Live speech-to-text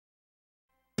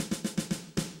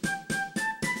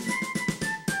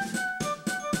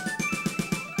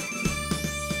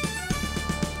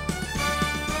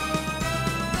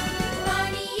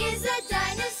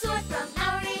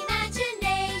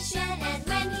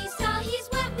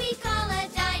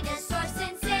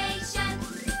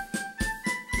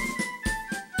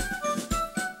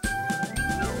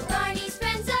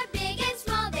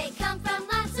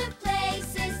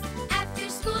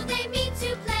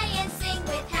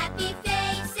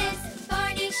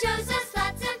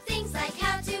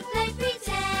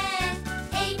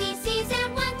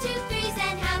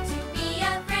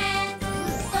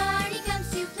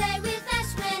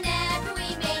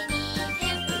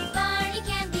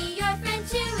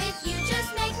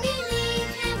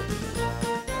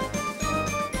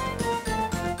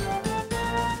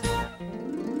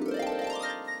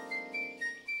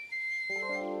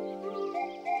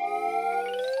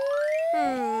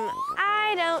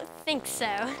don't think so.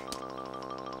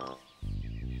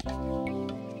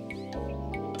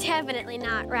 Definitely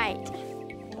not right.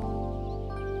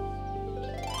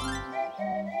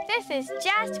 This is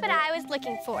just what I was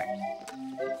looking for.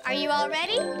 Are you all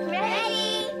ready?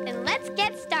 Ready! Then let's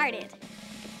get started.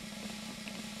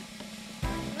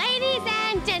 Ladies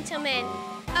and gentlemen,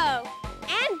 oh,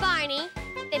 and Barney,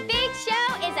 the big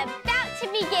show is about to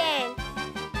begin.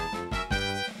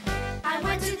 I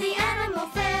went to the animal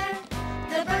fair.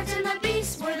 The birds and the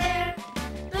beasts were there.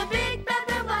 The big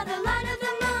panther by the light of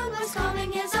the moon was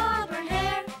combing his auburn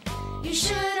hair. You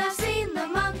should have seen the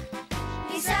monk.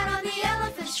 He sat on the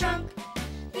elephant's trunk.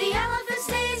 The elephant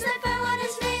sneezed and fell on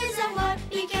his knees. And what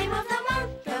became of the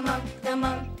monk? The monk, the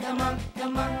monk, the monk, the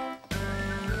monk.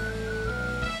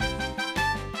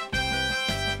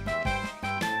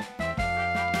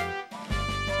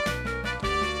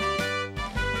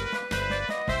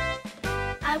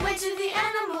 I went to the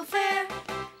animal fair.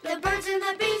 The birds and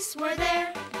the beasts were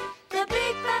there. The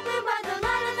big baboon by the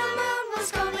light of the moon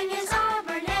was combing his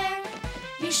auburn hair.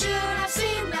 You should have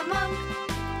seen the monk.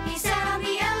 He sat on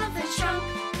the elephant's trunk.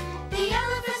 The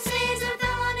elephant sneezed and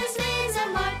fell on his knees.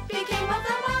 And what became of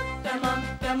the monk? The monk,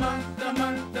 the monk, the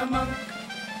monk, the monk.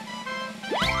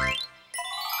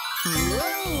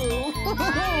 Whoa!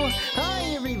 Hi,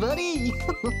 everybody!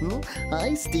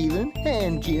 Hi, Stephen,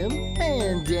 and Kim,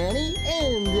 and Danny,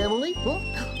 and Emily. Oh,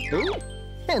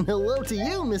 and hello to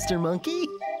you, Mr. Monkey.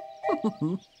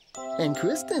 And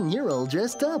Kristen, you're all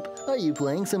dressed up. Are you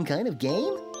playing some kind of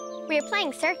game? We're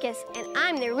playing Circus, and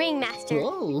I'm the Ringmaster.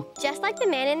 Whoa! Just like the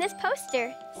man in this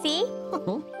poster. See?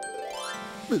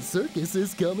 The circus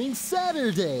is coming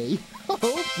Saturday! Oh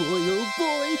boy,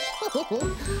 oh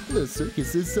boy! The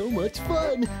circus is so much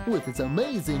fun with its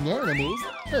amazing animals,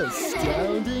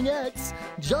 astounding acts,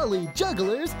 jolly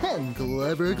jugglers, and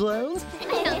clever clowns.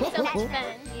 So much fun.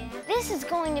 This is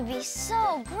going to be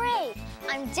so great.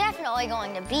 I'm definitely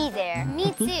going to be there.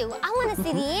 Me too. I want to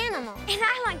see the animals. And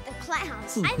I like the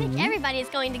clowns. I think everybody is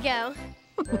going to go.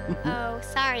 Oh,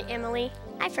 sorry, Emily.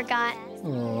 I forgot.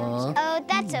 Aw. Oh,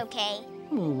 that's okay.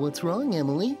 What's wrong,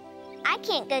 Emily? I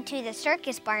can't go to the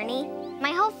circus, Barney.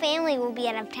 My whole family will be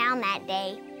out of town that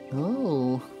day.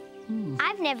 Oh.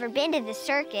 I've never been to the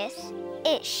circus.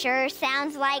 It sure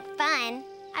sounds like fun.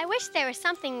 I wish there was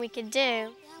something we could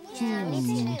do. Yeah, me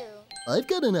too. I've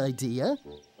got an idea.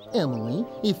 Emily,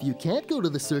 if you can't go to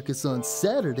the circus on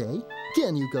Saturday,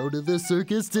 can you go to the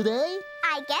circus today?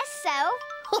 I guess so.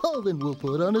 Oh, then we'll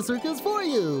put on a circus for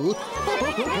you.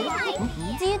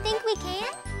 Do you think we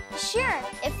can? Sure,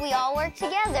 if we all work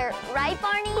together. Right,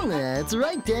 Barney? That's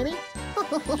right, Danny.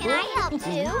 Can I help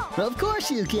too? Of course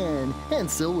you can, and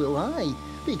so will I,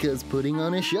 because putting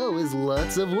on a show is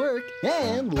lots of work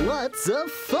and lots of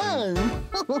fun.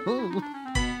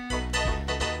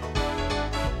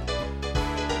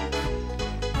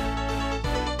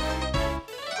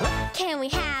 Can we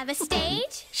have a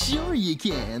stage? Sure you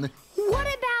can. What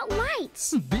about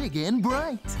lights? Big and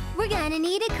bright. We're gonna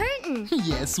need a curtain.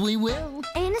 Yes, we will.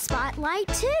 And a spotlight,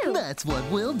 too. That's what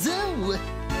we'll do.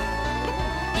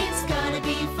 It's gonna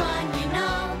be fun, you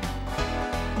know.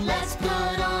 Let's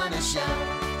put on a show.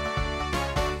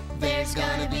 There's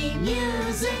gonna be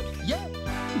music. Yeah.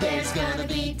 There's gonna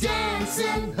be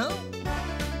dancing. Oh.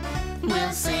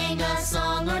 We'll sing a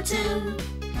song or two.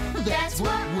 That's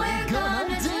what we're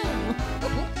gonna do.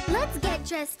 Let's get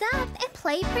dressed up and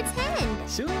play pretend.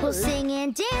 Sure. We'll sing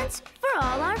and dance for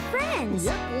all our friends.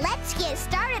 Yep. Let's get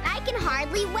started. I can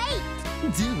hardly wait.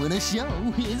 Doing a show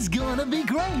is gonna be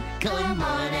great. Come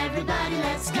on, everybody,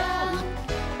 let's go.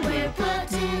 We're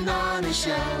putting on a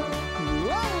show.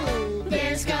 Whoa.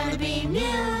 There's gonna be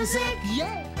music.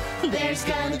 Yeah. There's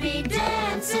gonna be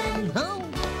dancing. Oh.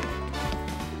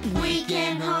 We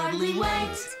can hardly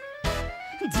wait.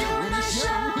 Doing a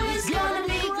show is gonna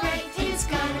be great. It's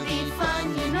gonna be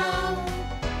fun, you know.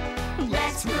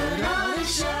 Let's put on a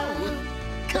show.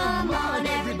 Come on,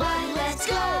 everybody, let's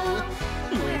go.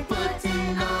 We're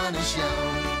putting on a show.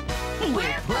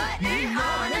 We're putting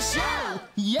on a show.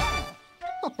 Yeah.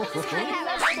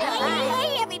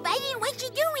 Hey, everybody, what you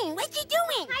doing? What you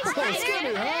doing? Hi,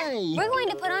 Scooter. Hi. We're going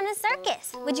to put on a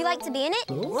circus. Would you like to be in it?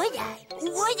 Would I?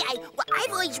 Would I? Well,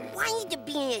 I've always wanted to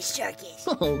be in a circus.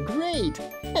 Oh, great.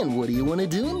 And what do you want to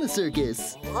do in the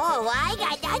circus? Oh, I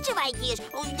got lots of ideas.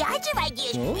 Oh, lots of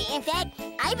ideas. Oh? In fact,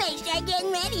 I better start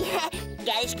getting ready.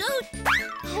 Gotta scoot.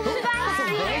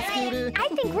 Bye, Scooter. I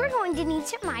think we're going to need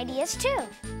some ideas, too.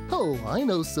 Oh, I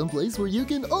know someplace where you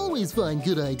can always find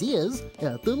good ideas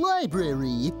at the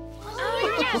library.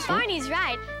 Oh, yeah. Barney's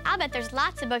right. I'll bet there's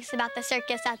lots of books about the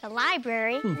circus at the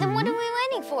library. Then what are we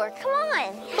waiting for? Come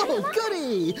on. Oh,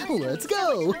 goody! Let's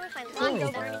go. All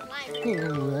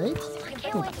right.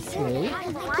 Okay.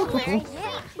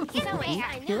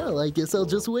 Well, I guess I'll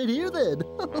just wait here then.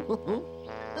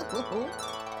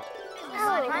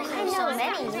 I know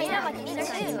many.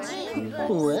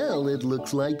 Well, it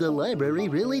looks like the library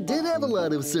really did have a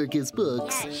lot of circus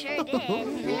books. Yeah, it sure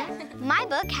did. My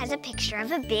book has a picture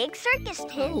of a big circus Oh,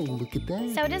 tent. look at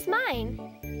that. So does mine.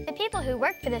 The people who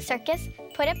work for the circus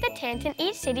put up the tent in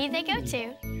each city they go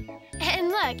to. And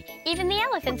look, even the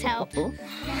elephants help. You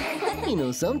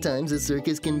know, sometimes a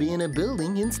circus can be in a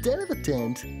building instead of a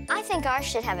tent. I think ours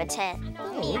should have a tent.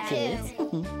 Oh, okay.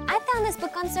 I found this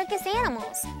book on circus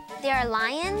animals. There are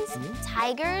lions,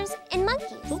 tigers, and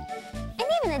monkeys. And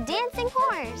even a dancing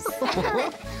horse.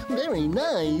 Very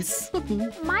nice.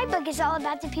 My book is all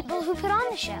about the people who put on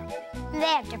the show. They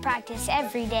have to practice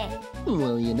every day.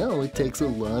 Well, you know, it takes a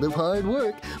lot of hard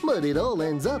work, but it all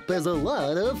ends up as a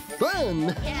lot of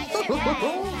fun.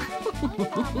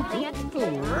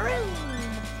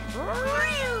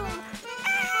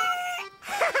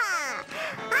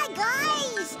 Hi,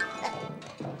 guys!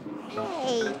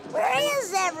 Hey, where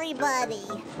is everybody?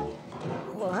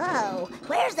 Whoa,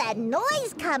 where's that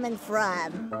noise coming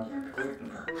from?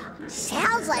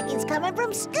 Sounds like it's coming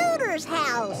from Scooter's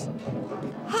house.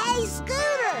 Hey,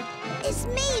 Scooter! It's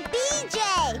me, BJ!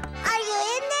 Are you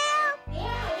in there?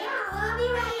 Yeah, I'll be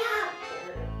right up.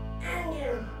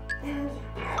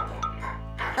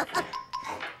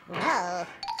 Whoa.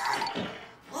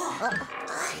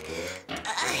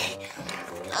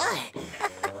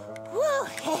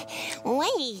 One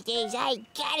of these days, I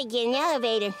gotta get an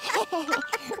elevator.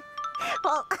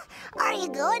 Well, are you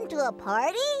going to a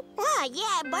party? Oh,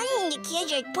 yeah, Barney and the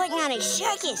kids are putting on a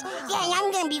circus. Yeah, and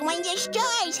I'm gonna be one of the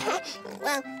stars.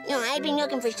 Well, you know, I've been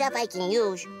looking for stuff I can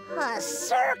use. A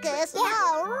circus? Yeah.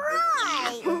 All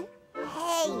right.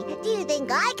 Hey, do you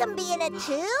think I can be in it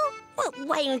too? Well,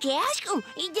 why don't you ask them?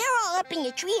 They're all up in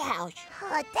the treehouse.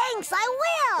 Thanks, I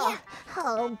will. Yeah.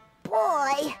 Oh,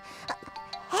 boy.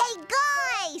 Hey,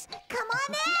 guys, come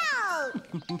on out.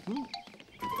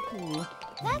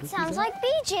 That sounds like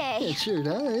BJ. It sure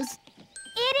does.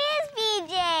 It is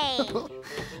BJ.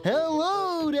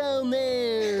 Hello down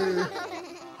there.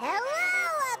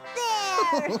 Hello up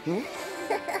there.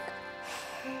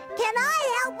 Can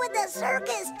I help with the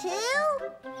circus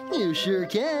too? You sure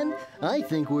can. I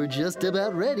think we're just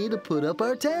about ready to put up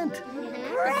our tent.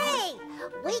 Great.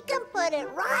 We can put it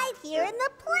right here in the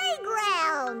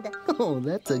playground. Oh,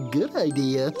 that's a good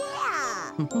idea.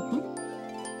 Yeah.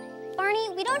 Barney,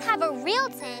 we don't have a real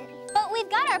tent, but we've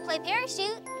got our play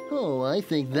parachute. Oh, I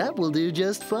think that will do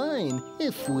just fine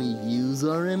if we use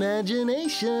our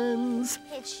imaginations.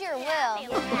 It sure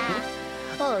will.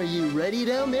 Are you ready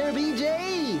down there,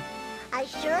 BJ? I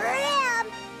sure am.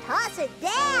 Toss it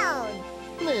down.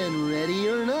 Then ready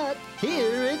or not,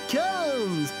 here it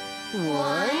comes.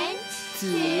 1,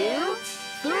 2,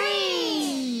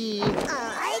 3.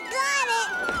 I got it.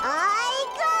 I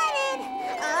got it.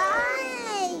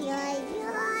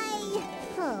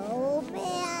 Oh,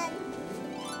 man.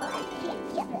 I can't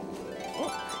get it.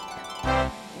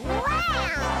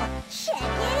 Wow! Check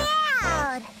it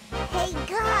out. Hey,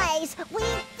 guys, we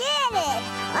did it.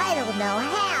 I don't know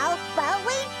how, but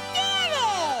we did it.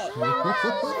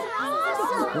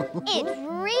 It's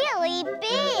really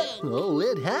big. Oh,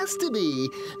 it has to be.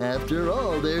 After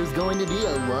all, there's going to be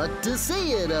a lot to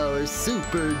see at our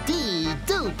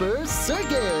Super-dee-duper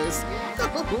circus.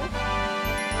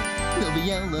 There'll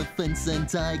be elephants and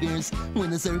tigers when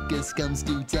the circus comes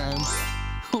to town.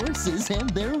 Horses and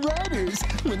their riders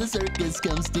when the circus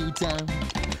comes to town.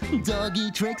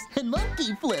 Doggy tricks and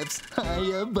monkey flips high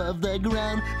above the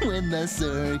ground when the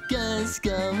circus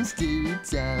comes to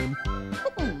town.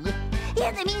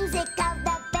 Hear the music of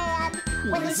the band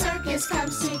when the circus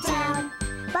comes to town.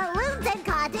 Balloons and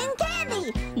cotton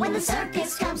candy when the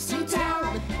circus comes to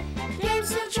town.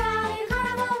 Games to try,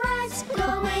 carnival rides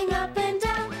going up and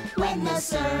down when the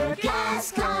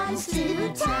circus comes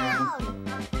to town.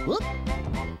 Whoop.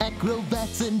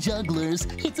 Acrobats and jugglers,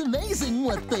 it's amazing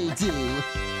what they do.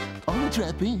 On the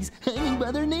trapeze, hanging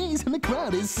by their knees, and the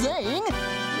crowd is saying,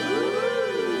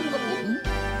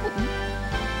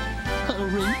 a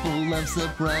ring full of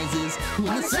surprises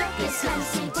when the circus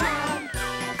comes to town.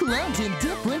 Clowns in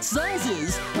different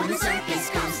sizes when the circus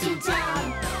comes to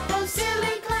town. Those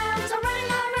silly clowns are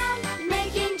running around,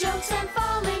 making jokes and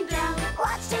falling down.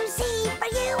 Lots to see for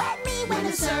you and me when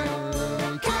the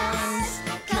circus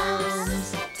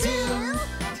comes to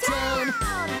town.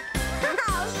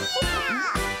 Oh,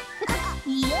 yeah!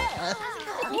 Yeah!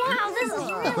 Wow, this is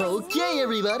Okay,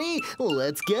 everybody,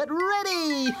 let's get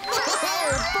ready.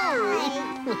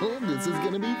 Oh, boy. This is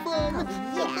gonna be fun.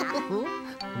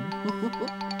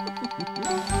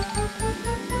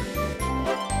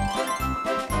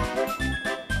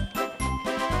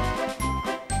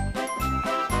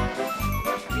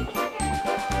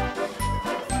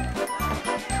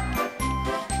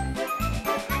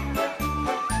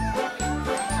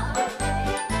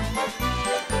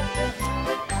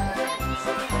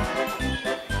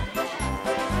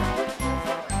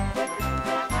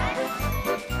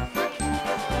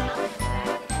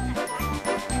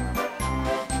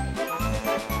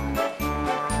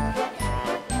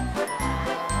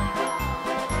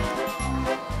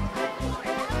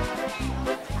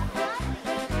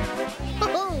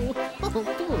 Oh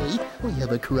boy, we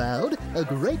have a crowd, a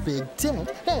great big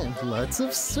tent, and lots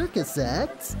of circus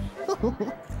acts.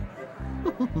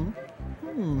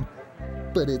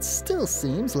 But it still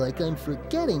seems like I'm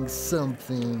forgetting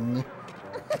something.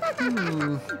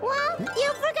 Well,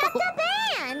 you forgot the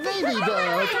band. Baby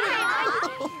Bob.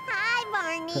 Hi,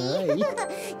 Barney. Hi.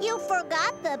 You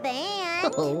forgot the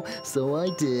band. Oh, so I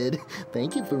did.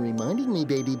 Thank you for reminding me,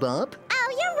 Baby Bop. Oh,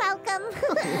 you're welcome.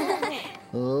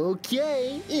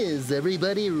 Okay, is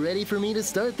everybody ready for me to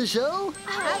start the show?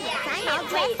 Oh, yes, I'm all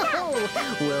dressed up. Oh,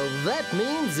 well, that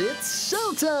means it's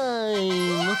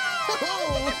showtime!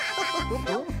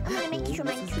 I'm gonna make sure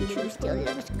my tutu still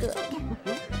looks good.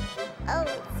 Oh,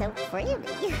 it's so pretty.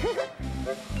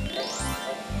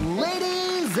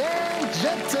 Ladies and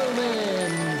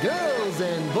gentlemen, girls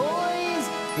and boys,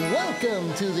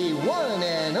 welcome to the one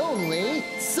and only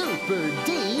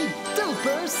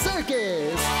Super-dee-duper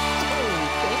Circus! Oh,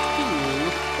 thank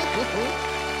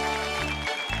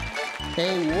you! A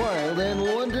wild and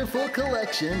wonderful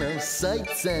collection of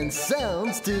sights and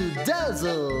sounds to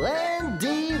dazzle and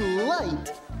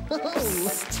delight!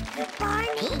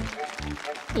 Barney,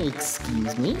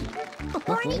 Excuse me?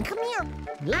 Barney, come here.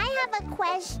 I have a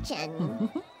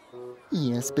question.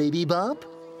 Yes, Baby Bop?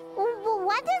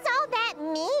 What does all that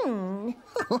mean?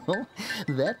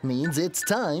 That means it's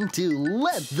time to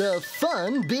let the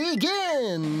fun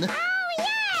begin! Oh, yeah!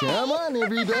 Come on,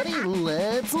 everybody,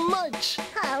 let's march!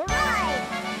 All right,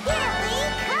 here we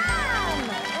come!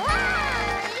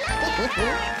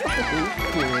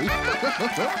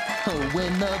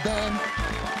 When the band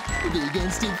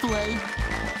begins to play.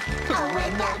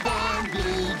 When the band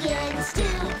begins to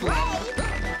play.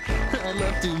 I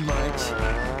love to march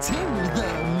to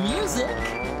the music.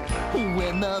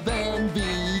 When the band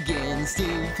begins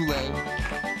to play.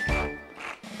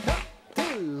 1,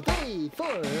 2, 3, 4.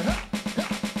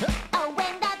 Oh,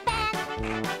 when the band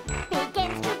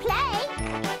begins to play.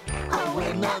 Oh,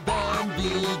 when the band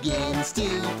begins to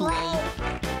play.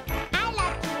 I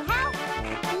love to help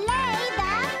play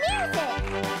the music.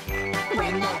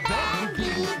 When the band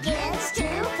begins to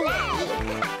play.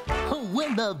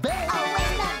 When the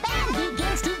band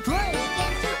begins to play.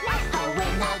 Oh,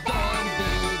 when the band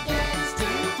begins to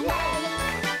play.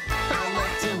 I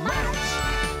love to march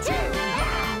to the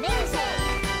music.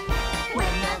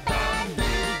 When the band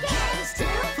begins to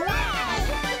play.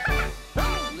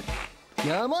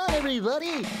 Come on,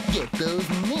 everybody, get those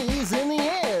knees in the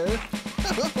air.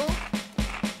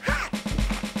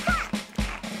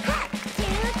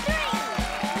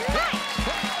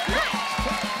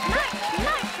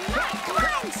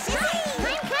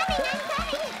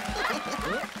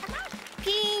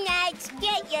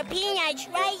 Peanuts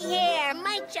right here.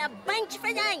 Munch a bunch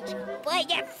for lunch. Boy,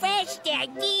 they're fresh, they're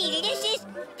delicious,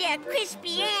 they're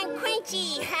crispy and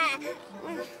crunchy.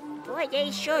 Boy, they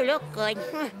sure look good.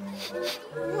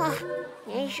 Oh,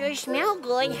 they sure smell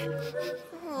good.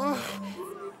 Oh.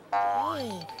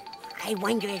 Hey, I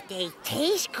wonder if they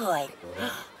taste good.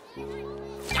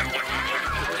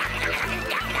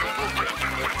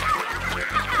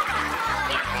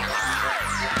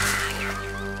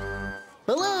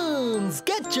 Balloons!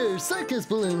 Get your circus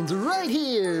balloons right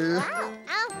here! Wow.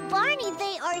 Oh, Barney,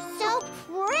 they are so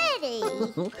pretty.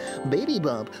 Baby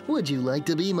Bop, would you like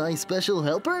to be my special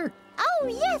helper? Oh,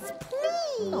 yes,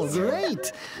 please. Oh,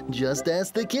 great! Just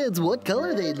ask the kids what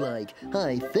color they'd like.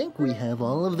 I think we have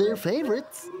all of their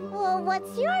favorites. Well,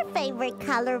 what's your favorite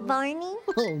color, Barney?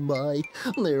 Oh my,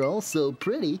 they're all so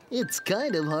pretty, it's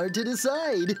kind of hard to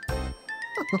decide.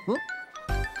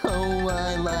 Oh,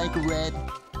 I like red.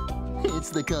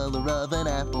 It's the color of an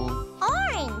apple.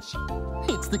 Orange.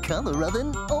 It's the color of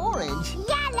an orange.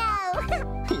 Yellow.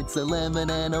 It's a lemon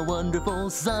and a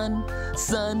wonderful sun,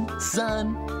 sun,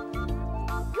 sun.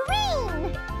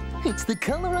 Green. It's the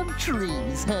color of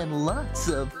trees and lots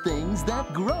of things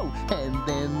that grow. And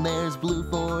then there's blue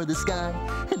for the sky,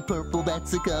 and purple,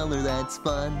 that's a color that's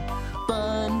fun.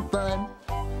 Fun, fun.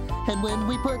 And when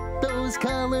we put those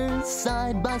colors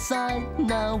side by side,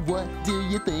 now what do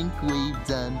you think we've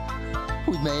done?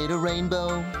 We've made a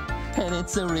rainbow, and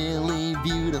it's a really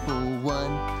beautiful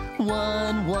one.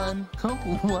 One. Oh,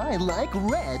 I like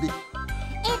red.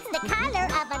 It's the color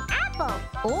of an apple.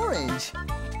 Orange.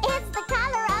 It's the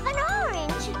color of an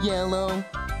orange. Yellow.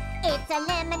 It's a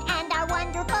lemon and our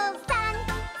wonderful sun.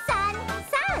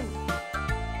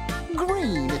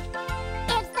 Green.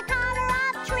 It's the color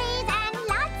of trees and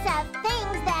lots of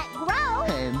things that grow.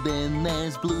 And then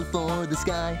there's blue for the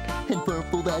sky, and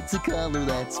purple, that's a color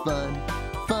that's fun.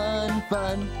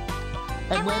 Fun.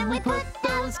 And when we put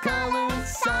those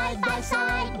colors side by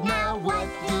side, now what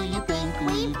do you think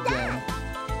we've done?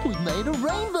 We've made a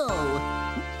rainbow.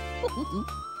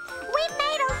 We've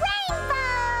made a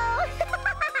rainbow!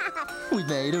 We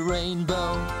made a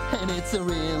rainbow, and it's a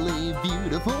really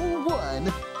beautiful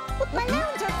one.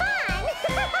 Balloons are fun!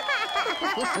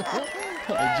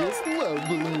 I just love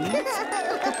balloons.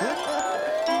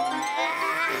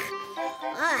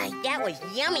 That was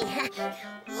yummy.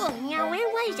 Oh, now where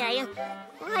was I?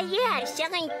 Oh, yeah,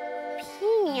 selling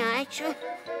peanuts.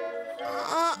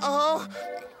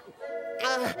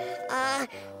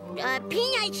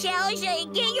 Peanut shells.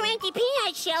 Get your empty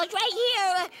peanut shells right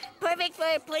here. Perfect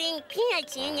for putting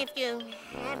peanuts in if you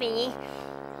have any.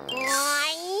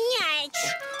 Nuts.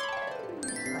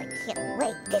 I can't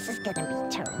wait. This is gonna be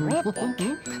terrific.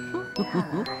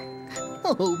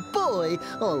 Oh boy,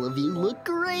 all of you look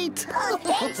great. Oh,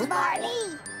 thanks,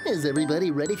 Barney. Is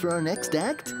everybody ready for our next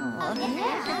act? Oh,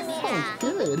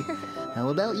 good. How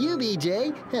about you,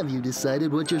 BJ? Have you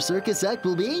decided what your circus act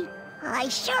will be? I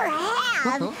sure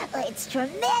have. It's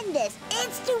tremendous.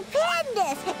 It's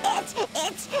stupendous.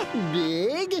 It's...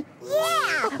 Big?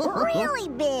 Yeah, really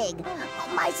big.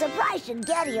 My surprise should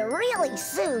get here really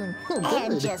soon. Oh,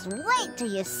 and good. just wait till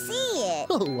you see it.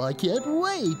 Oh, I can't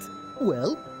wait.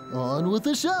 Well, on with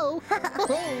the show.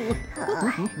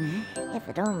 If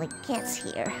it only gets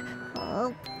here.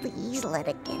 Oh, please let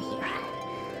it get here.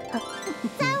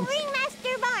 So,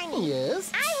 Ringmaster Barney. Yes?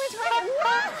 I was wondering...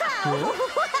 Whoa!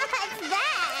 What's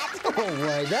that? Oh,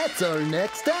 why, that's our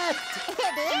next act. It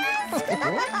is?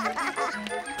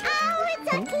 Oh, it's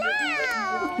a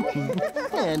clown!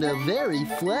 And a very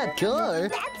flat car.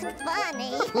 That's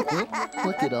funny.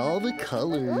 Look at all the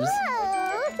colors. Whoa.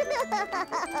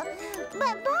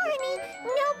 But Barney,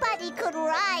 nobody could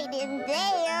ride in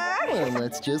there. Well,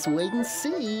 let's just wait and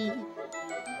see.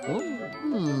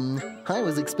 Oh, I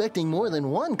was expecting more than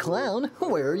one clown.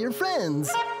 Where are your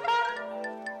friends?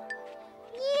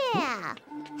 Yeah.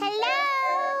 Hello?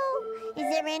 Is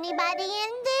there anybody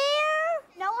in there?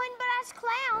 No one but us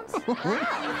clowns.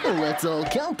 Let's all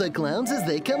count the clowns as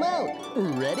they come out.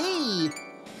 Ready?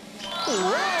 1,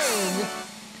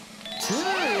 2,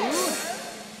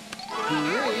 3,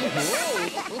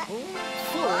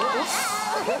 4,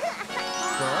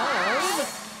 5,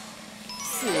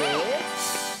 6,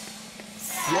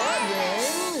 7,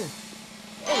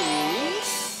 8,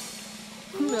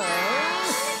 9,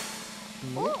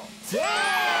 10.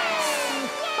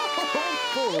 Oh,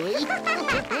 boy.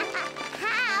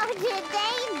 How did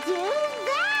they do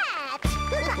that?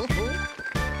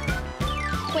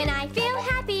 When I feel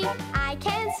happy, I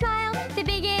can smile, the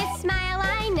biggest smile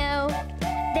I know.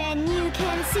 Then you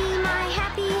can see my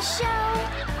happy show.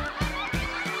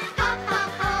 Ha ha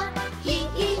ha, hee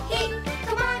hee hee.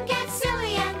 Come on, get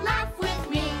silly and laugh with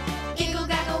me. Giggle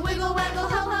gaggle, wiggle waggle,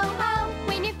 ho ho ho.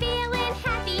 When you're feeling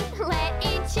happy, let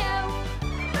it show.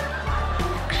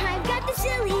 I've got the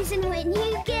sillies, and when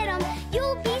you get them,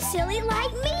 you'll be silly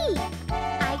like me.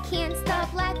 I can't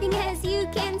stop laughing, as you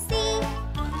can see.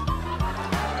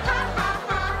 Ha ha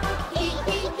ha, hee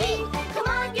hee hee. Come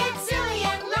on, get silly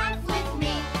and laugh with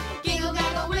me. Giggle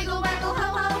gaggle, wiggle waggle, ho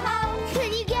ho ho.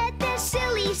 When you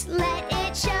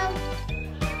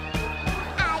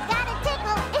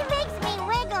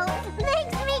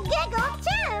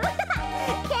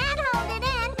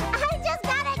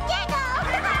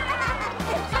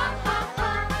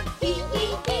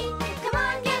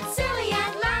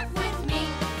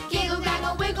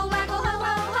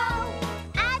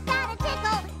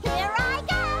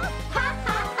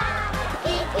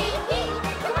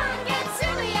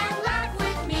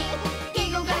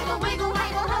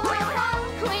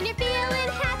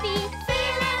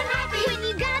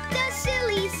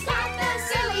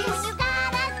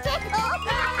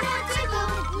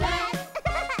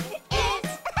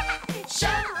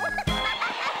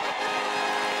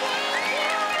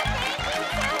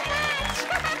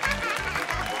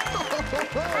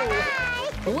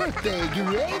they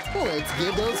great? Let's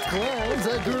give those clowns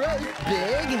a great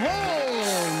big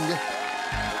hand.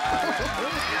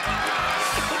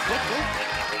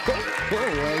 Oh,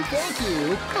 why, thank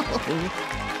you.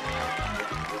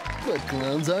 But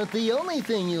clowns aren't the only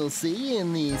thing you'll see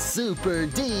in the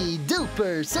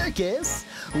Super-dee-duper Circus.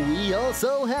 We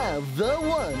also have the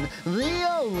one, the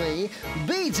only,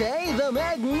 BJ the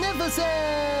Magnificent!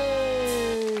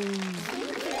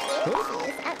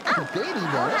 Oh, baby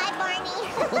boy. Hi, Barney.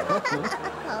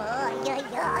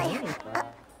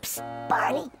 Psst,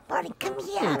 Barney, come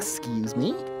here. Excuse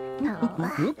me?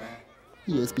 Oh.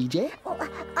 Yes, BJ? Oh,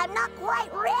 I'm not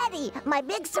quite ready. My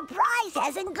big surprise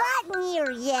hasn't gotten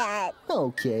here yet.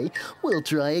 Okay, we'll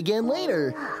try again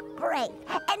later. Great.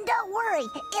 And don't worry,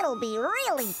 it'll be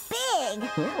really big.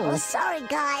 Oh. Sorry,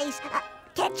 guys.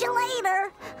 Catch you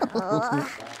later.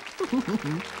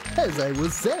 As I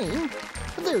was saying,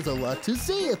 there's a lot to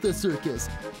see at the circus,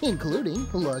 including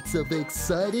lots of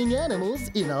exciting animals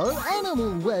in our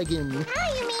animal wagon.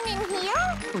 Oh, you mean in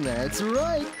here? That's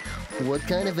right. What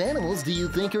kind of animals do you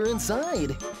think are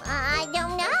inside? I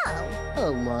don't know. A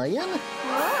lion?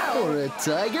 Whoa. Or a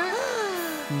tiger?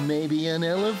 Maybe an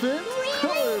elephant? Really?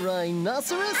 Or a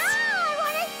rhinoceros? Oh, I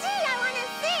want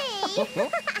to see.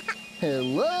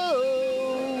 Hello?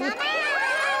 Come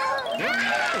out.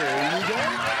 There you go.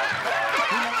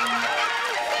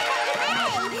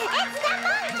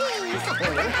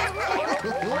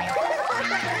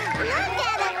 Look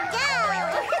at them go!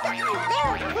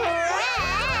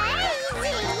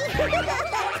 They're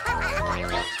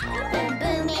Boom,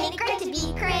 boom, ain't it great to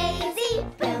be crazy?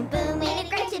 Boom, boom, ain't it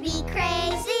great to be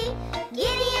crazy?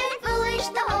 Giddy and foolish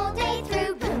the whole day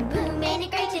through. Boom, boom, ain't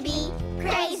it great to be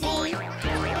crazy?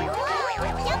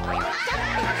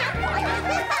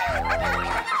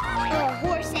 A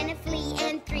horse and a flea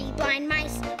and 3 blind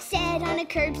mice sat on a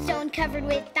curbstone covered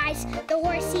with ice. The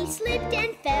horse, he slipped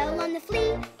and fell on the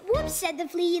flea. Whoops, said the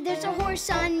flea, there's a horse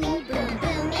on me. Boom,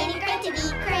 boom, ain't it great to be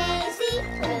crazy?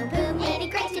 Boom, boom, ain't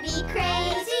it great to be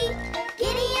crazy?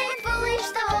 Giddy and foolish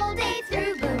the whole day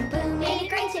through. Boom, boom, ain't it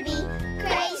great to be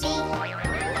crazy?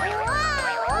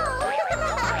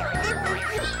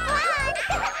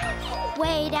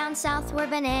 Way down south where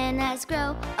bananas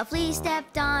grow, a flea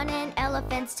stepped on an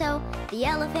elephant's toe. The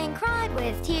elephant cried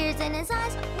with tears in his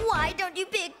eyes, why don't you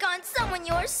pick on someone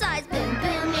your size? Boom,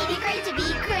 boom, ain't it great to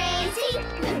be crazy?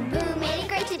 Boom, boom, ain't it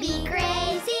great to be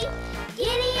crazy?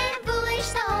 Giddy and foolish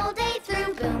the whole day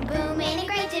through. Boom, boom, ain't it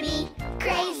great to be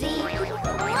crazy?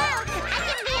 Wow, I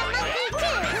can be a monkey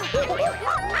too!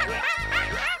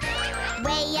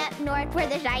 Way up north where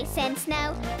there's ice and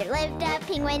snow, there lived a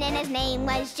penguin and his name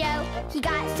was Joe. He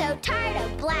got so tired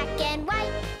of black and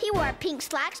white, he wore pink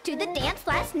slacks to the dance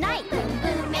last night. Boom,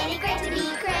 boom, ain't it great to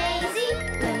be crazy?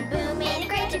 Boom, boom, ain't it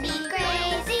great to be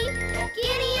crazy?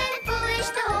 Giddy and foolish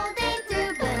the whole day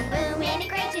through. Boom, boom, ain't it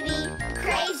great to be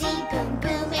crazy? Boom,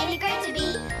 boom, ain't it great to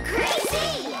be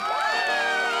crazy?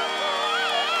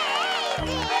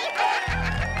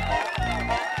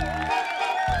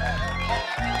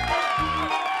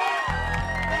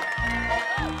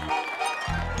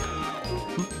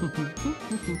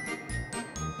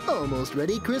 Almost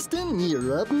ready, Kristen?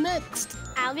 You're up next.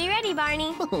 I'll be ready,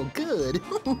 Barney. Oh, good.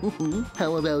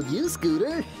 How about you,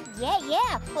 Scooter?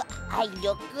 Yeah. Well, I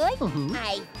look good. Mhm.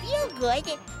 I feel good.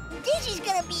 This is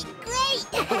gonna be great.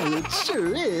 Oh, it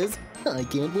sure is. I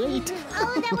can't wait.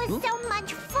 Oh, that was so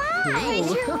much fun.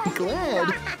 Oh, I'm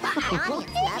glad.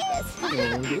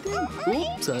 Honey,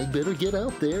 Oops, I'd better get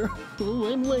out there. Oh,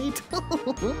 and wait.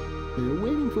 They're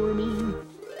waiting for me.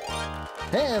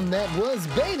 And that was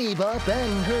Baby Bop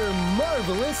and her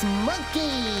marvelous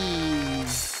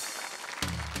monkeys.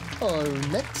 Our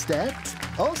next act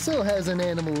also has an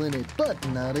animal in it, but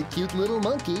not a cute little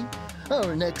monkey.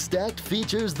 Our next act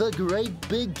features the great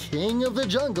big king of the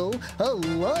jungle, a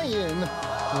lion.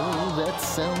 Oh, that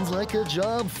sounds like a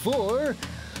job for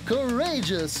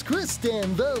Courageous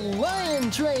Kristen, the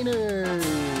lion trainer.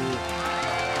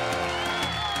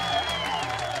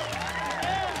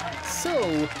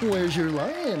 So, where's your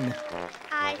lion?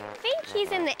 I think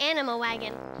he's in the animal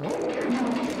wagon.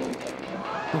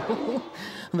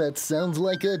 That sounds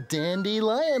like a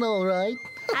dandelion, all right.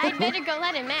 I'd better go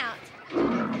let him out.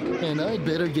 And I'd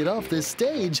better get off this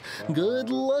stage. Good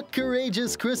luck,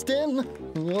 Courageous Kristen.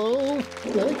 Whoa,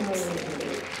 thanks.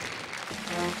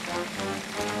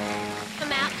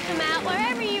 Come out,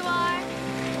 wherever you are.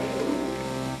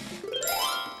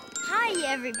 Hi,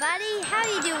 everybody. How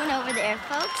you doing over there,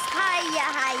 folks? Hiya,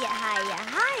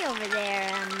 hi over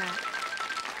there.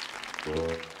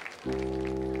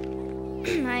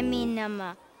 I mean,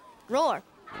 roar.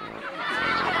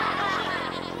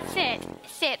 Sit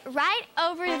sit right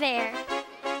over there.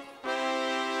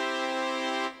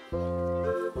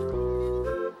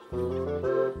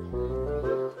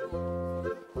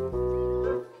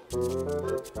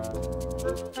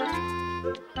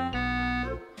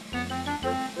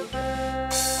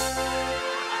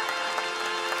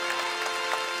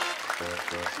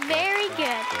 Very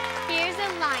good. Here's a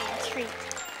lion treat.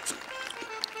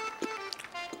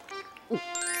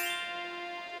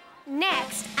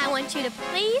 Next, I want you to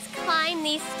please climb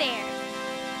these stairs.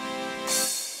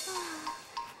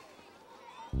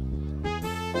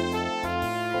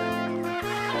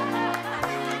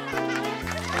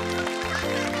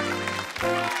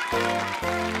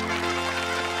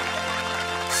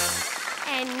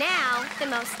 And now, the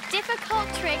most difficult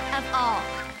trick of all,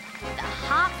 the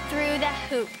hop through the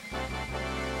hoop.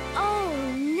 Oh,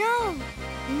 no.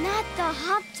 Not the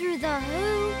hop through the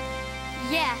hoop.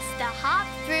 Yes, the hop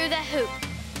through the hoop.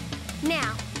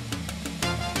 Now.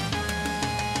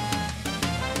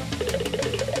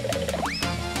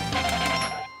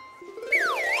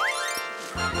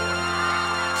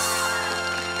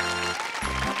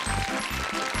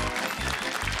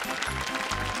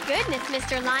 Goodness,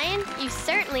 Mr. Lion, you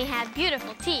certainly have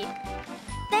beautiful teeth.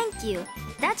 Thank you.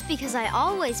 That's because I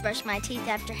always brush my teeth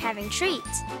after having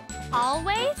treats.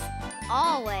 Always?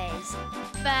 Always.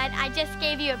 But I just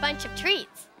gave you a bunch of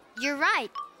treats. You're right.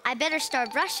 I better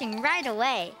start brushing right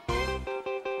away.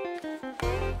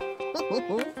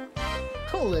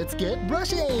 Let's get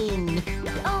brushing.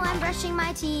 Oh, I'm brushing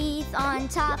my teeth on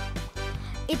top.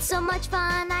 It's so much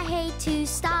fun, I hate to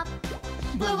stop.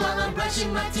 But while I'm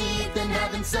brushing my teeth and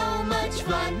having so much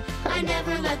fun, I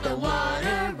never let the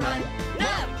water run. No!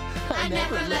 I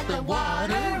never let the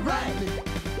water run.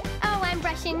 Oh, I'm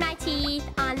brushing my teeth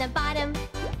on the bottom,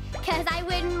 'cause I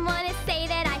wouldn't want to say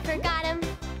that I forgot 'em.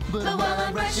 But while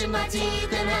I'm brushing my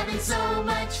teeth and having so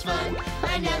much fun,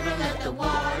 I never let the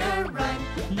water run.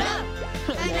 No!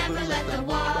 I never let the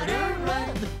water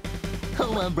run.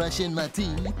 Oh, I'm brushing my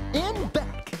teeth and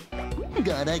back.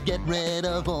 Gotta get rid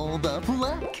of all the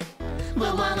plaque.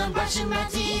 But while I'm brushing my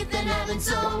teeth and having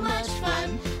so much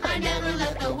fun, I never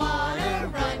let the water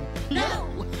run.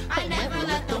 No! I never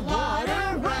let the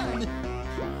water run.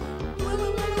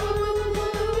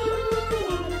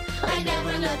 I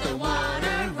never let the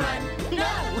water run.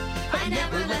 No! I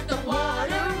never let the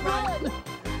water run.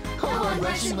 Oh, I'm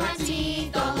brushing my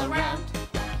teeth all around,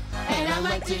 and I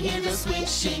like to hear the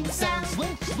swishing sounds.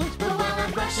 But while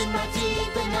I'm brushing my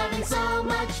teeth and having so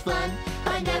much fun,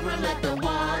 I never let the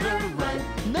water run.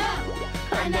 No!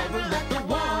 I never let the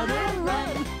water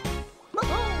run.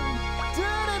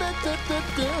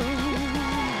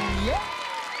 Yeah.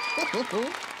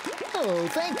 Oh,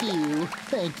 thank you.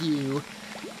 Thank you.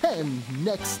 And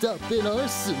next up in our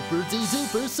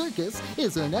Super-dee-duper circus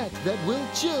is an act that will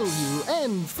chill you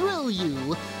and thrill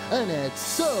you. An act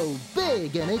so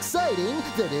big and exciting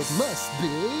that it must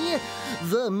be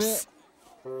the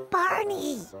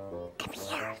Barney, come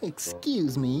here.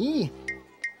 Excuse me.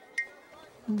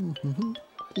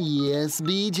 Yes,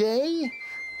 BJ?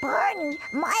 Barney,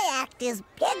 my act is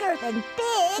bigger than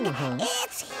big.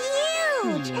 It's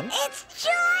huge. It's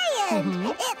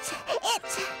giant.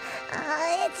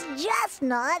 It's just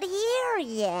not here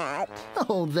yet.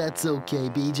 Oh, that's okay,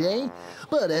 BJ.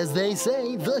 But as they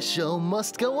say, the show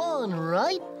must go on,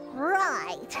 right?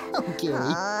 Right. Okay.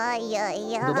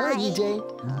 Bye-bye, BJ.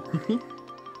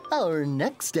 Our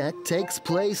next act takes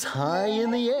place high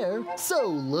in the air, so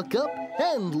look up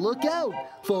and look out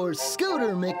for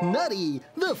Scooter McNutty,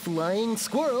 the flying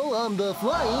squirrel on the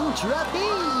flying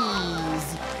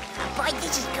trapeze. Boy,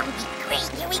 this is gonna be great.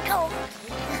 Here we go.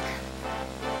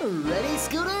 Ready,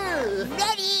 Scooter?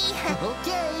 Ready?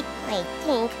 Okay. I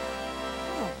think.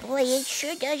 Oh boy, it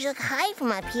sure does look high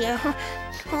from up here.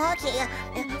 Okay,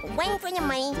 1 for the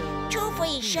money, 2 for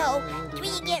your show,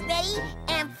 3 get ready,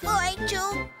 and 4 to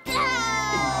go!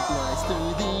 Flies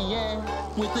through the air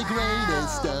with the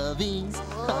greatest of ease.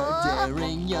 A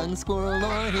daring young squirrel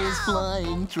on his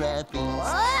flying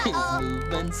trapeze. His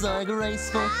movements are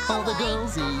graceful, all the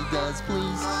girls he does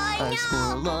please. A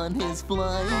squirrel on his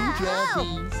flying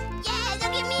trapeze. Yeah,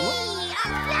 look at me!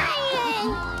 I'm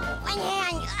flying! One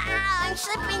hand, I'm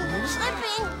slipping.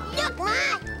 Look, Ma,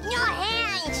 no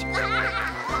hands!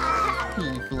 He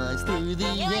flies through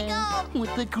the air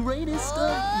with the greatest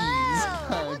of ease.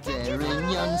 A daring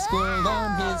young squirrel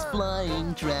on his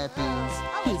flying trapeze.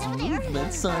 His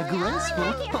movements are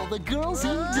graceful, all the girls he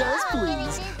does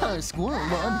please. A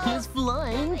squirrel on his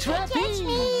flying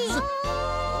trapeze.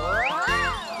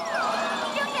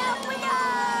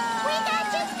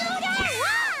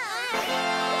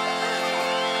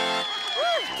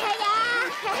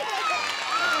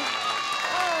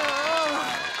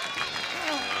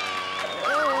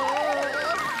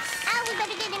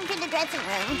 prancing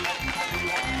room.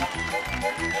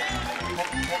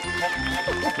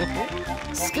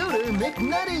 Scooter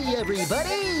McNutty,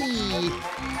 everybody!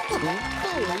 Oh,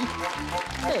 boy.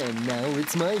 And now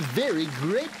it's my very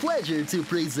great pleasure to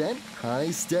present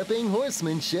high-stepping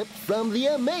horsemanship from the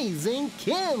amazing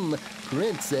Kim,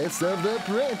 Princess of the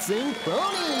Prancing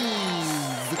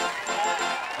Ponies!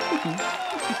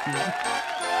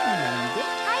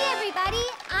 Hi, everybody.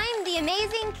 I'm the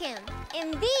amazing Kim,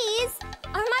 and these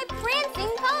are my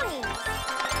prancing ponies.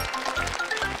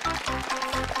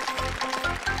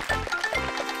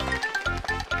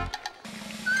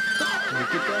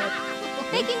 Look at that.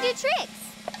 They can do tricks.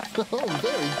 Oh,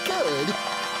 very good.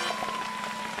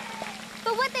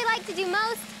 But what they like to do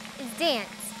most is dance.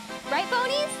 Right,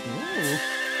 ponies? Ooh.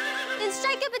 Then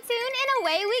strike up a tune and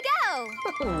away we go.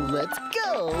 Oh, let's go.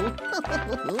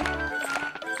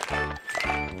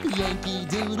 Yankee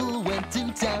Doodle went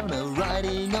to town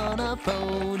riding on a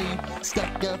pony.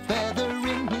 Stuck a feather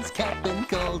in his cap and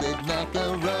called it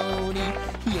macaroni.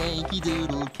 Yankee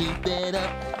Doodle, keep it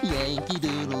up. Yankee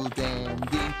Doodle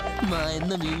dandy. Mind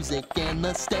the music and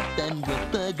the step, and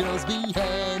with the girls be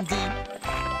handy.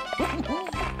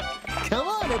 Come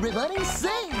on, everybody,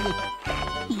 sing!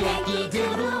 Yankee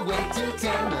Doodle went to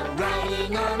town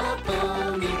riding on a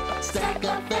pony. Stuck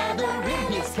a feather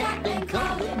in his cap and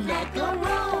called it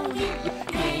macaroni.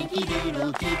 Yankee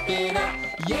Doodle, keep it up.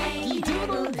 Yankee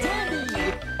Doodle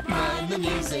dandy. Mind the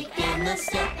music and the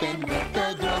step, and with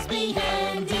the girls be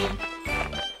handy.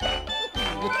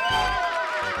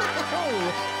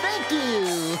 Oh, thank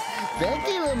you! Thank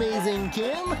you, amazing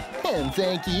Kim! And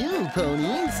thank you,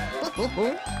 ponies!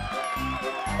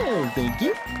 And thank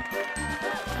you!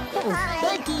 Oh,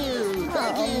 thank you!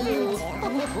 Thank you!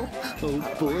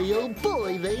 Oh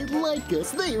boy, they like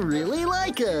us! They really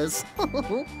like us!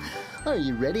 Are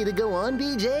you ready to go on,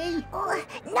 BJ? Oh,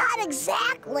 not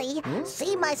exactly.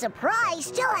 See, my surprise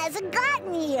still hasn't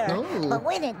gotten here. Oh. But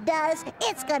when it does,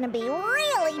 it's gonna be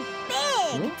really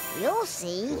big. You'll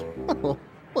see. Oh,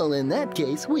 well, in that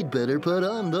case, we'd better put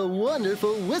on the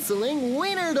wonderful whistling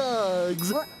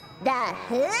wiener-dogs! The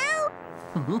who?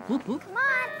 Come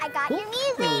on, I got your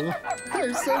music.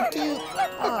 They're so cute!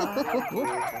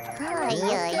 Ay,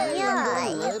 ay,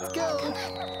 ay. Let's go!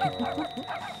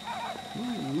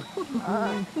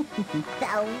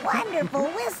 The wonderful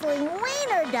whistling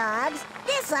wiener-dogs.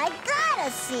 This I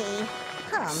gotta see.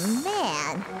 Oh,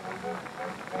 man.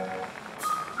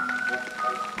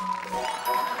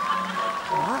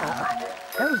 Oh,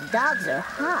 those dogs are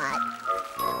hot.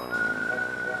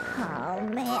 Oh,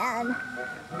 man.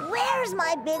 Where's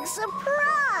my big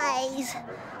surprise?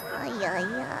 Ay, ay,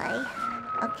 ay.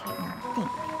 Okay, now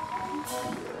think.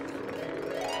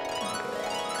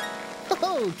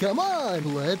 Oh, come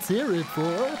on! Let's hear it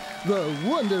for the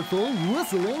wonderful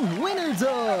whistling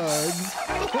wiener-dogs!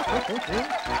 Get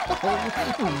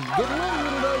along,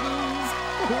 little doggies!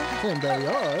 And they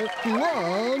are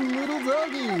long little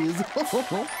doggies!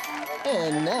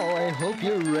 And now I hope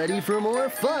you're ready for more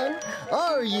fun.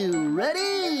 Are you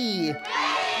ready?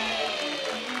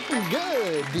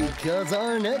 Good, because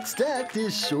our next act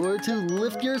is sure to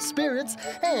lift your spirits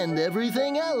and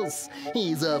everything else.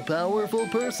 He's a powerful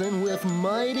person with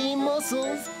mighty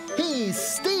muscles. He's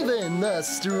Steven the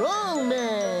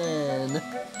Strongman.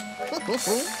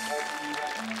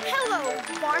 Hello,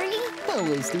 Barney.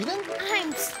 Hello, Steven.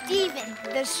 I'm Steven,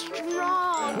 the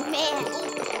strong man.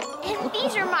 And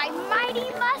these are my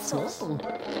mighty muscles. Oh,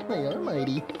 they are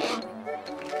mighty.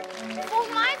 For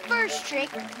my first trick,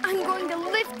 I'm going to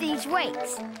lift these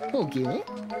weights. Okay.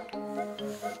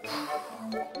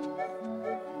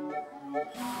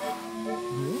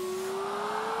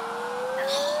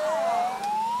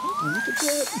 Look at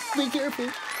that. Be careful.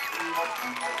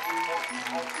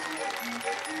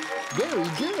 Very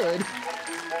good.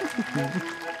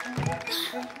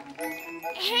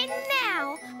 And now,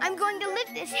 I'm going to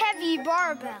lift this heavy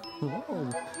barbell. Oh,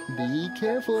 be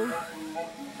careful.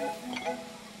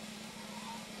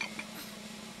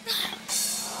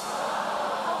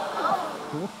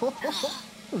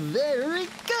 Very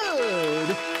good.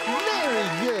 Very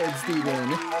good, Steven.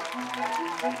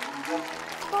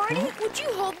 Barney, would you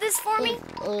hold this for me?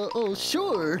 Oh,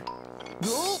 sure.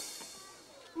 Oh.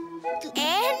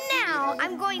 And now,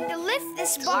 I'm going to lift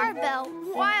this barbell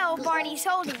while Barney's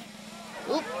holding it.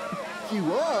 Oh,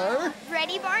 you are?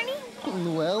 Ready, Barney?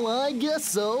 Well, I guess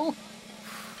so.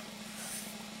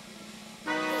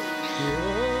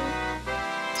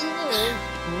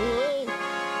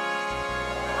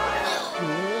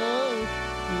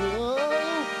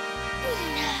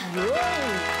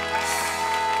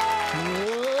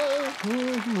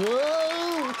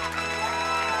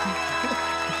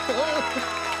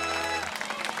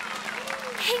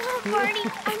 Barney.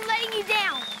 I'm letting you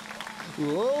down.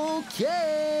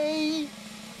 Okay.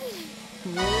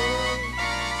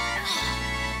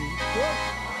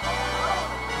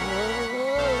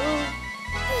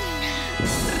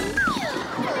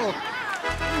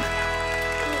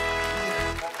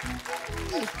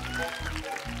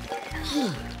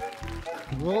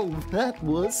 Oh, that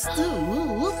was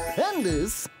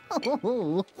stupendous.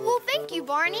 Well, thank you,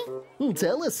 Barney.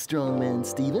 Tell us, strongman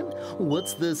Steven,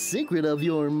 what's the secret of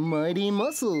your mighty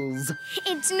muscles?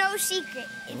 It's no secret.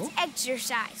 It's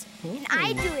exercise. And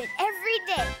I do it every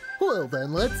day. Well,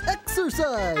 then let's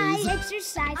exercise. I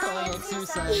exercise.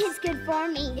 It's good for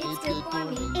me. It's good for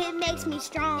me. It makes me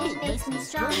strong. It makes me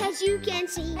strong. As you can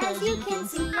see.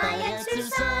 I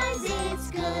exercise.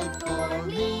 It's good for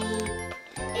me.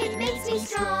 It makes me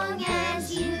strong,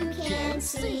 as you can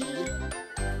see.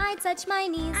 I touch my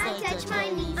knees. I touch my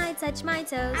knees. I touch my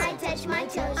toes. I touch my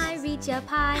toes. I reach up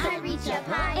high. I reach up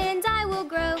high. And I will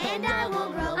grow. And I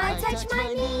will grow. I touch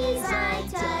my knees. I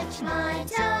touch my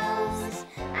toes.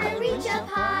 I reach up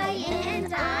high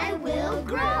and I will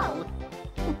grow.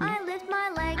 I lift my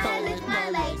legs. I lift my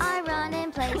legs. I run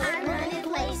in place. I run in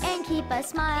place. And keep a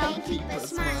smile. And keep a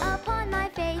smile. Upon my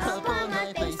face. Upon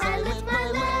my face. I lift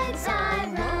my legs. I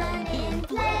run in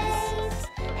place.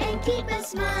 And keep a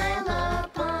smile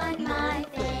upon my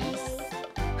face.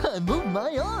 I move my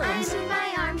I arms. move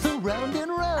my arms Around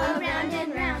and round. around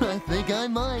and round. I think I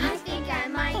might I think I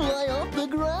might fly off the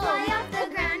ground. fly off the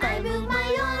ground. I move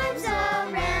my arms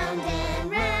around and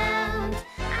round.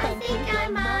 I think I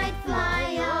might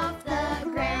fly off the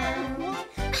ground.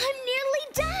 I'm nearly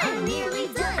done. I'm nearly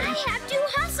done. I have to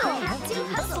hustle. I have to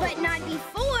hustle. But not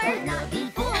before. But not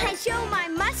before. I show my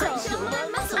muscle. I show my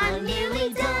muscle. I'm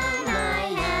nearly done.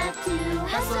 I have to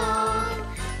hustle.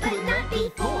 But not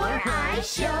before I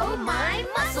show my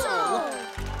muscle.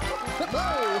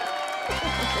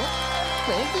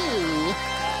 Thank you.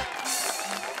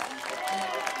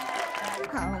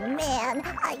 Oh, man,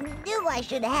 I knew I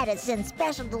should have had it sent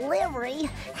special delivery.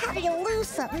 How do you lose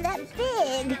something that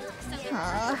big?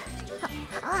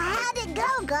 How'd it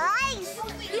go, guys?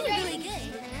 Really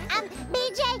good.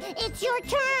 BJ, it's your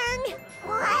turn.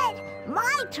 What?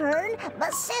 My turn?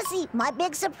 But Sissy, my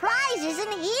big surprise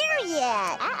isn't here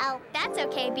yet. Uh-oh, that's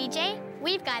okay, BJ.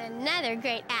 We've got another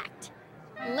great act.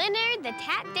 Leonard the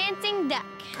Tap Dancing Duck.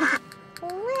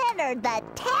 Leonard, the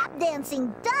tap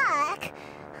dancing duck?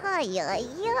 Ay, ay,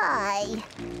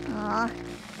 ay.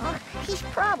 He's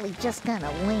probably just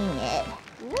gonna wing it.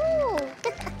 Woo!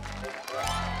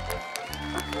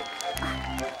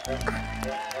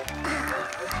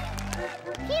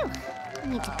 Phew.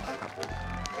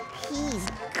 He's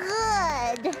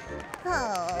good.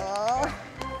 Oh.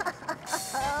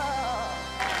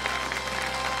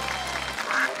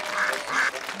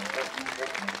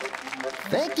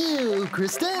 Thank you,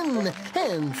 Kristen.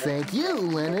 And thank you,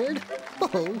 Leonard.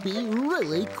 Oh, he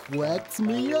really quacks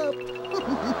me up.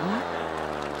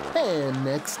 And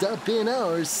next up in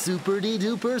our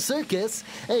Super-dee-duper circus,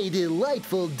 a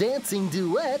delightful dancing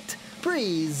duet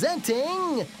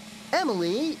presenting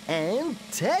Emily and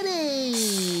Teddy.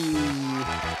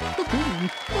 Thank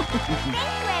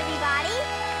you, everybody.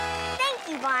 Thank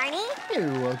you, Barney.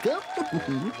 You're welcome.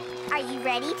 Are you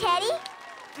ready, Teddy?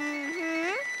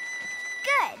 Mm-hmm.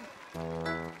 Good.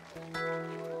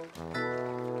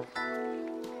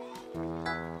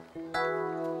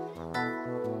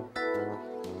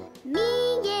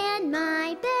 Me and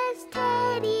my best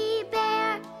teddy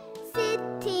bear,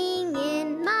 sitting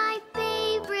in my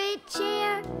favorite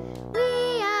chair.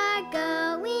 We are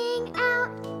going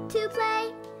out to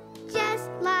play, just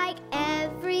like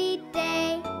every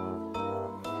day.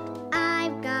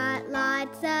 I've got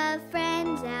lots of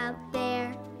friends out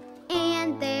there,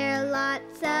 and they're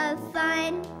lots of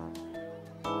fun.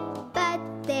 But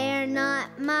they're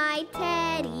not my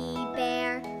teddy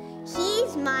bear.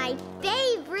 He's my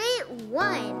favorite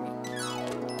one.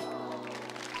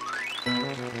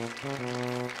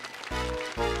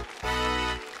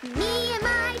 Me and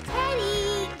my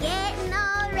teddy getting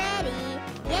all ready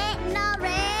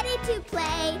to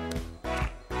play.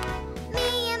 Me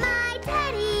and my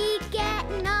teddy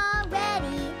getting all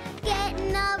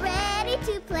ready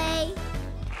to play.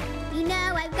 You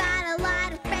know I've got a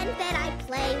lot of friends that I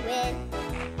play with.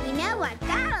 You know I've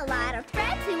got a lot of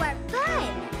friends who are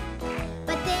fun.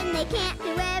 But then they can't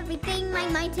do everything like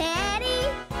my teddy.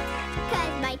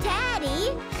 'Cause my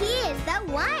teddy, he is the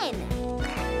one.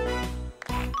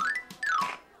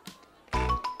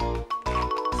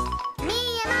 Me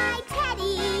and my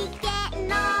teddy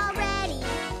getting all ready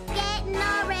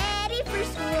for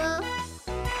school.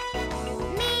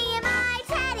 Me and my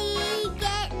teddy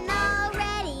getting all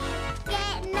ready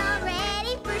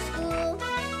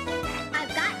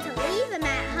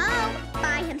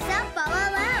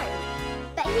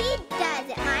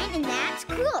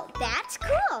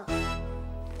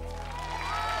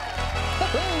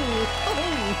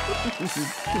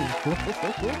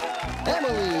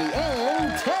Emily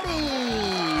and Teddy!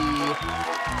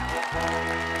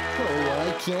 Oh, I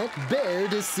can't bear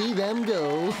to see them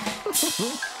go.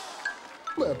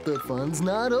 But the fun's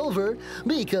not over,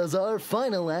 because our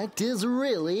final act is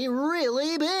really,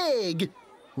 really big.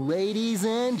 Ladies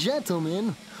and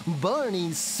gentlemen,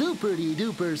 Barney's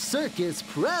Super-dee-duper Circus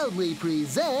proudly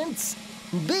presents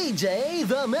BJ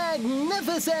the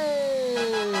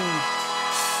Magnificent!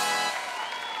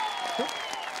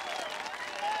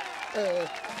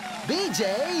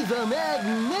 BJ the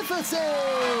Magnificent!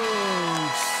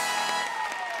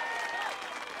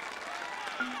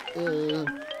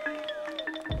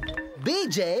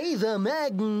 BJ the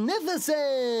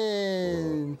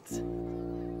Magnificent!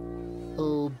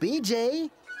 Oh, BJ?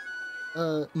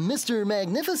 Mr.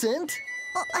 Magnificent?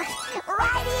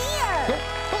 Right here!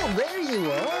 Oh, there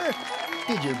you are!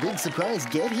 Did your big surprise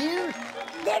get here?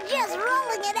 They're just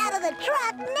rolling it out of the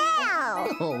truck now!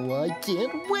 Oh, I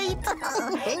can't wait!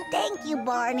 Thank you,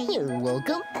 Barney. You're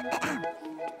welcome.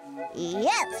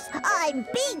 Yes, I'm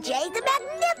BJ the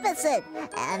Magnificent,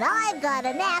 and I've got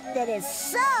an act that is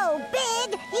so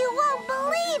big you won't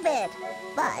believe it.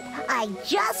 But I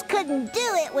just couldn't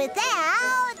do it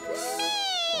without me.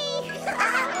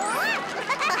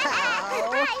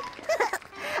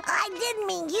 I didn't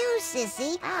mean you,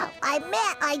 Sissy. I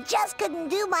meant I just couldn't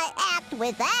do my act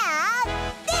without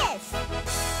this.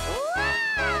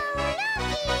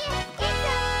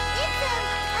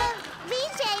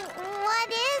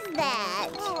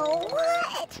 Oh,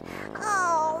 what?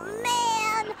 Oh,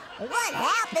 man! What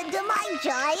happened to my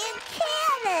giant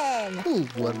cannon? Oh,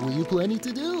 what were you planning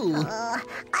to do?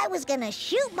 I was gonna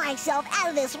shoot myself out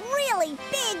of this really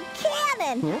big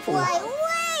cannon, fly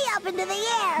way up into the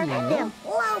air, then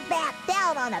blow back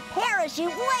down on a parachute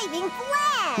waving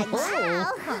flags.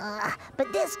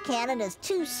 But this cannon is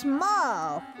too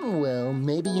small. Well,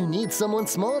 maybe you need someone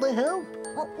small to help.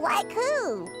 Like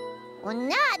who? Well,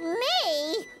 not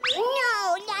me.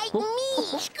 No, like me,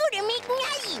 Scooter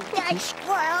McNutty. The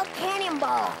Squirrel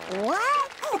Cannonball. What?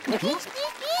 Oh,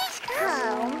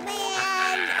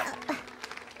 man.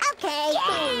 Okay.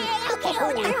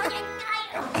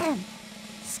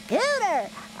 Scooter,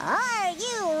 are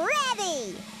you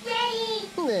ready? Ready.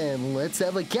 Then let's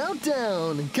have a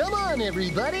countdown. Come on,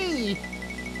 everybody.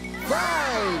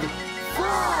 5,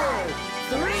 4,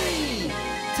 3,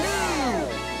 2,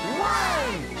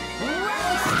 1.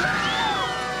 Let's go!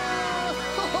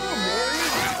 Oh, there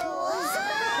he goes!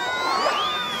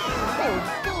 Oh,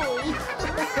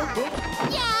 boy!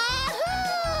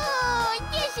 Yahoo!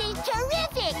 This is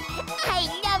terrific. I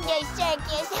love the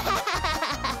circus.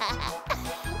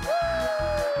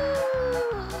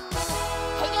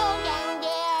 Hello down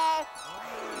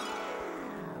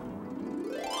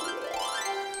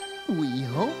there. We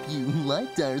hope you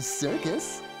liked our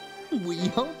circus. We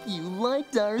hope you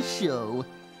liked our show.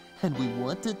 And we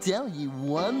want to tell you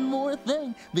one more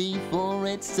thing before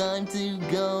it's time to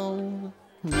go.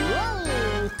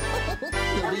 Whoa!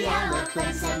 There'll be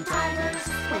elephants and tigers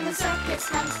when the circus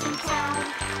comes to town.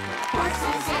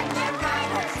 Horses and their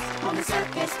riders when the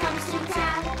circus comes to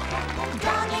town.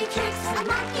 Doggy tricks and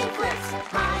monkey flips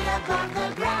high above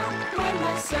the ground when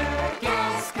the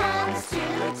circus comes to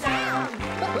town.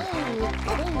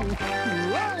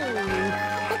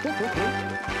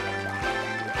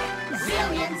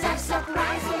 Zillions of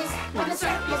surprises when the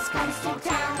circus comes to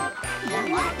town.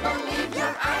 You won't believe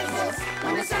your eyes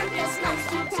when the circus comes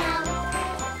to town.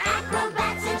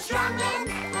 Acrobats and strongmen,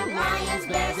 lions,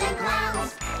 bears, and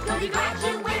clowns. You'll be glad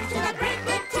you went to the great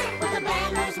big tip with the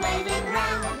banners waving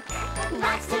round.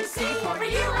 Lots to see for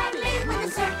you and me when the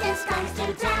circus comes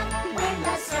to town. When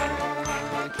the circus comes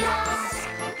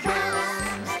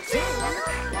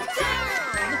to town.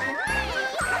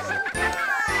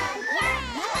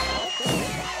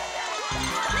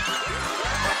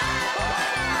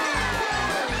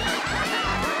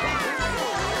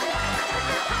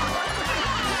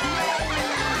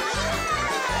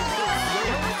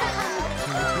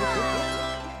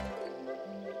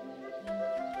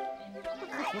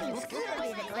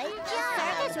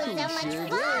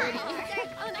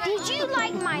 Did you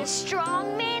like my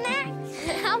strongman act?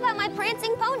 How about my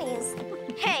prancing ponies?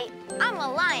 Hey, I'm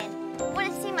a lion.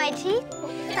 Want to see my teeth?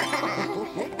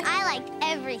 I like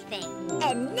everything.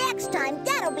 And next time,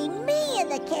 that'll be me in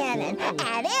the cannon.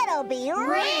 And it'll be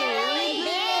really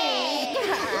big.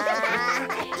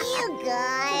 You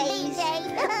guys.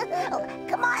 Oh,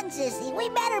 come on, Sissy. We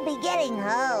better be getting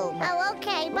home. Oh,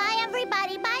 okay. Bye,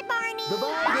 everybody. Bye, Barney.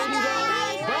 Bye-bye, baby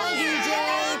guys. Bye, DJ.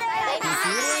 See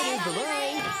you later.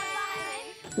 Bye-bye.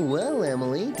 Well,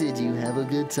 Emily, did you have a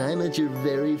good time at your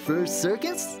very first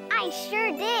circus? I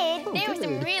sure did. There were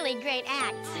some really great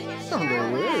acts. Oh,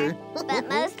 there were. But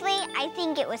mostly, I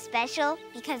think it was special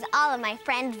because all of my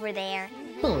friends were there.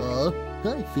 Aw,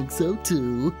 I think so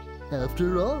too.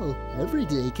 After all, every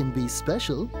day can be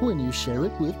special when you share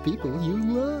it with people you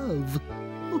love.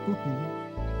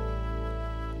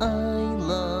 I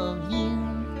love you,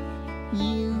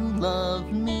 you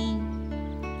love me.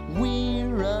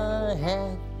 We're a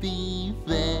happy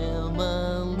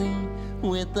family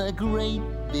with a great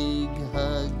big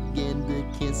hug and a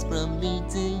kiss from me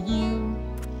to you.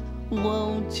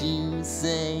 Won't you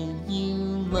say you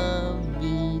love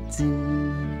me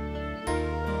too?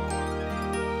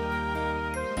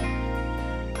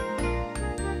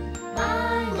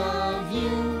 I love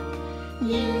you,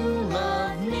 you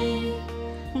love me.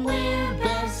 We're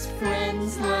best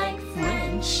friends like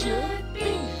friends should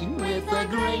be. With a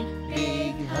great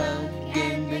big hug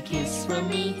and a kiss from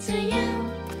me to you.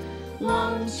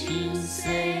 Won't you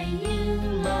say you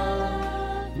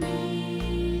love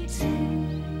me too?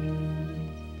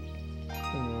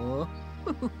 Aw.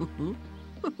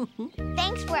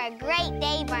 Thanks for a great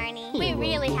day, Barney. We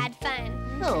really had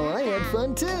fun. Oh, I had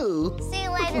fun too. See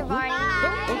you later, Barney.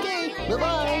 Oh, okay,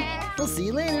 bye-bye. We'll see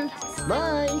you later.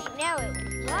 Bye. No, it was.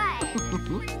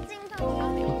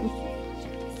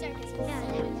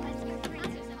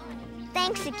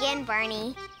 Thanks again,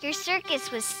 Barney. Your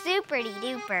circus was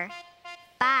super-dee-duper.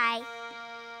 Bye.